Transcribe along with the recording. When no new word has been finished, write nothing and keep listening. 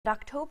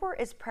October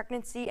is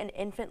Pregnancy and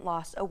Infant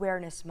Loss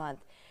Awareness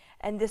Month,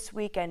 and this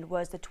weekend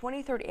was the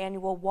 23rd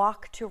annual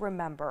Walk to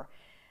Remember.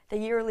 The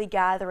yearly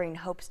gathering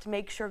hopes to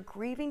make sure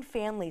grieving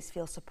families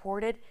feel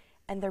supported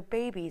and their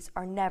babies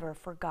are never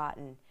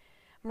forgotten.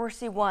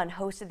 MercyOne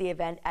hosted the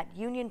event at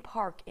Union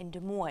Park in Des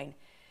Moines.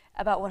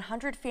 About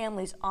 100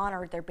 families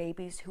honored their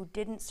babies who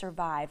didn't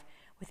survive,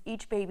 with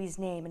each baby's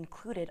name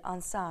included on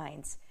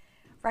signs.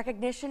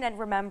 Recognition and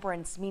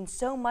remembrance mean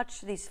so much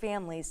to these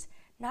families,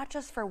 not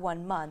just for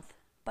 1 month,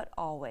 but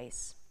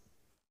always.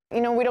 You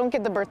know, we don't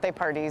get the birthday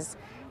parties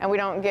and we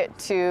don't get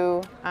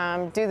to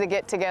do the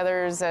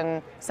get-togethers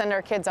and send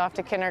our kids off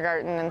to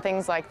kindergarten and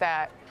things like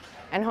that.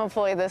 And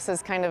hopefully this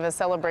is kind of a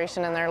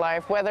celebration in their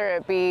life, whether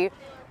it be,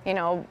 you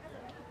know,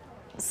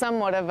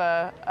 somewhat of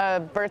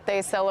a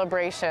birthday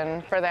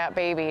celebration for that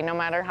baby, no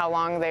matter how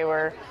long they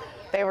were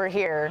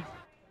here.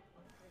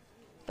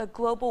 The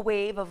Global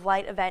Wave of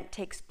Light event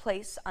takes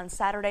place on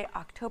Saturday,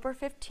 October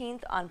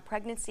 15th on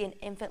Pregnancy and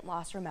Infant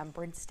Loss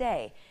Remembrance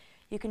Day.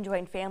 You can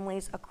join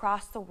families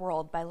across the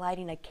world by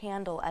lighting a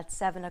candle at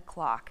 7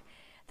 o'clock.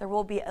 There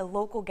will be a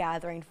local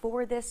gathering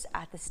for this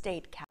at the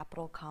State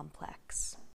Capitol Complex.